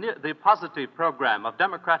the positive program of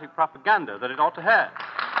democratic propaganda that it ought to have.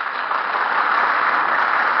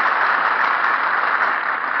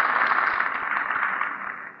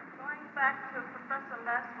 Going back to Professor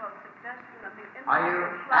Laswell's suggestion of the Are you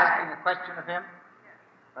asking a question of him? Yes.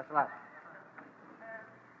 That's right.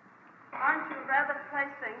 Aren't you rather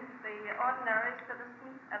placing the ordinary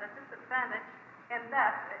citizens at a disadvantage in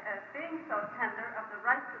that, being so tender of the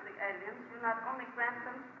rights of the aliens, you not only grant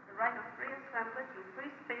them the right of free assemblage and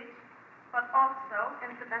free speech, but also,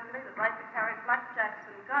 incidentally, the right to carry blackjacks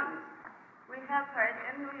and guns? We have heard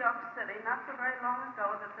in New York City not so very long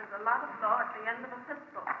ago that there's a lot of law at the end of a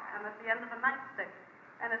pistol and at the end of a nightstick.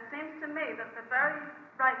 And it seems to me that the very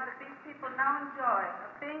right that these people now enjoy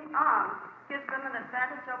of being armed gives them an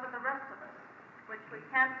advantage over the rest of us, which we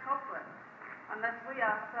can't cope with unless we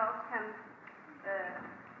ourselves can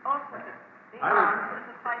also be armed as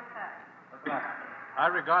a fight back. I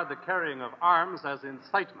regard the carrying of arms as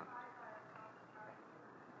incitement.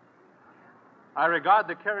 I regard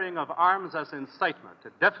the carrying of arms as incitement.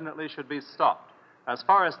 It definitely should be stopped. As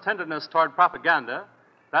far as tenderness toward propaganda,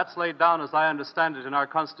 that's laid down as I understand it in our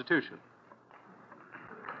Constitution.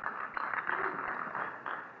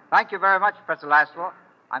 Thank you very much, Professor Laswell.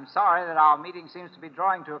 I'm sorry that our meeting seems to be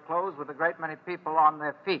drawing to a close with a great many people on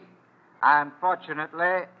their feet.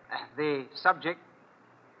 Unfortunately, the subject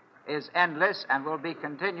is endless and will be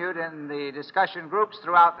continued in the discussion groups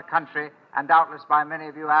throughout the country and doubtless by many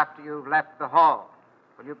of you after you've left the hall.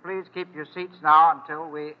 Will you please keep your seats now until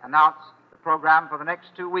we announce the program for the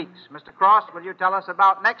next 2 weeks? Mr. Cross, will you tell us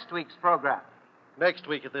about next week's program? Next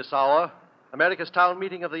week at this hour, America's Town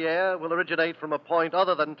Meeting of the Year will originate from a point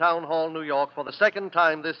other than Town Hall, New York, for the second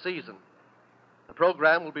time this season. The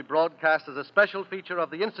program will be broadcast as a special feature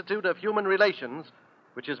of the Institute of Human Relations,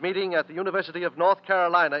 which is meeting at the University of North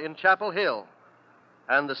Carolina in Chapel Hill.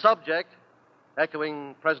 And the subject,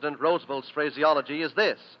 echoing President Roosevelt's phraseology, is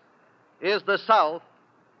this: is the South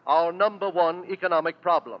our number one economic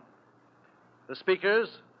problem? The speakers,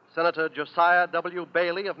 Senator Josiah W.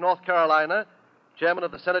 Bailey of North Carolina, Chairman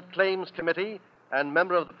of the Senate Claims Committee and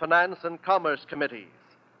member of the Finance and Commerce Committees.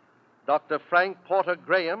 Dr. Frank Porter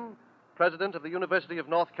Graham, President of the University of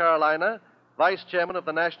North Carolina, Vice Chairman of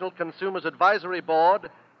the National Consumers Advisory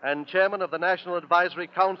Board, and Chairman of the National Advisory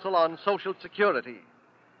Council on Social Security.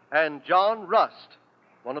 And John Rust,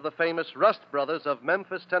 one of the famous Rust brothers of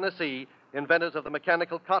Memphis, Tennessee, inventors of the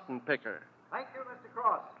mechanical cotton picker. Thank you, Mr.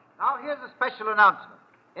 Cross. Now, here's a special announcement.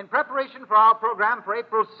 In preparation for our program for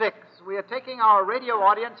April 6th, we are taking our radio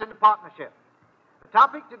audience into partnership. The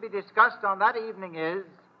topic to be discussed on that evening is,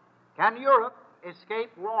 can Europe escape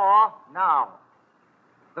war now?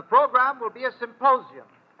 The program will be a symposium,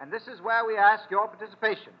 and this is where we ask your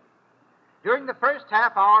participation. During the first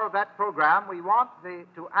half hour of that program, we want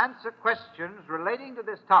to answer questions relating to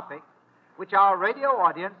this topic which our radio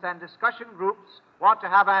audience and discussion groups want to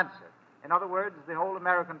have answered. In other words, the whole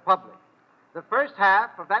American public. The first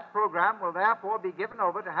half of that program will therefore be given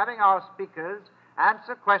over to having our speakers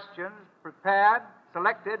answer questions prepared,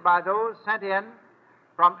 selected by those sent in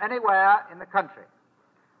from anywhere in the country.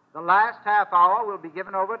 The last half hour will be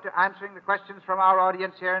given over to answering the questions from our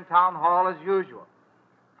audience here in Town Hall as usual.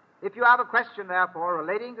 If you have a question, therefore,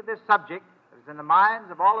 relating to this subject that is in the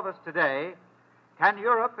minds of all of us today, can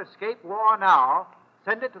Europe escape war now?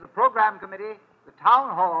 Send it to the Program Committee, the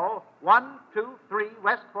Town Hall, 123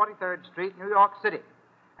 West 43rd Street, New York City.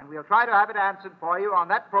 And we'll try to have it answered for you on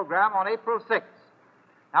that program on April 6th.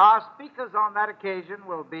 Now, our speakers on that occasion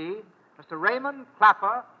will be Mr. Raymond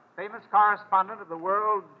Clapper, famous correspondent of the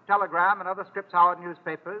World Telegram and other Scripps Howard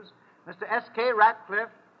newspapers, Mr. S.K. Ratcliffe,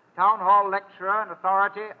 Town Hall lecturer and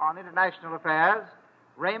authority on international affairs,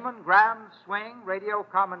 Raymond Graham Swing, radio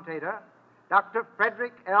commentator, Dr.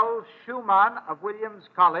 Frederick L. Schumann of Williams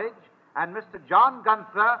College, and Mr. John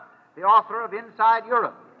Gunther, the author of Inside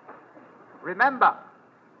Europe. Remember,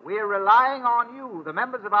 we are relying on you, the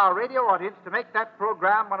members of our radio audience, to make that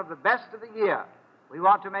program one of the best of the year. We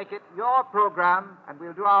want to make it your program, and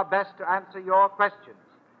we'll do our best to answer your questions.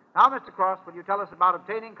 Now, Mr. Cross, will you tell us about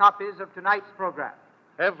obtaining copies of tonight's program?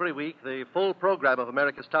 Every week, the full program of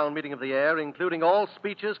America's Town Meeting of the Air, including all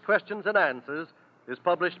speeches, questions, and answers, is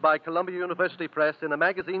published by Columbia University Press in a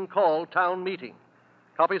magazine called Town Meeting.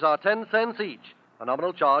 Copies are 10 cents each, a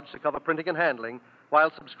nominal charge to cover printing and handling,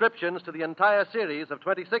 while subscriptions to the entire series of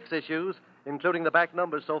 26 issues, including the back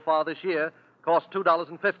numbers so far this year, cost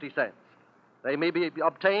 $2.50. They may be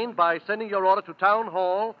obtained by sending your order to Town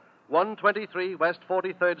Hall, 123 West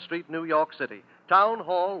 43rd Street, New York City. Town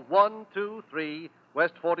Hall, 123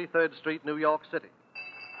 West 43rd Street, New York City.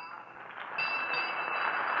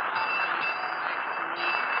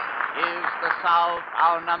 Is the South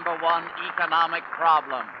our number one economic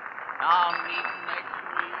problem? Town meeting next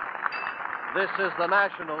week. This is the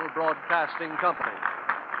National Broadcasting Company.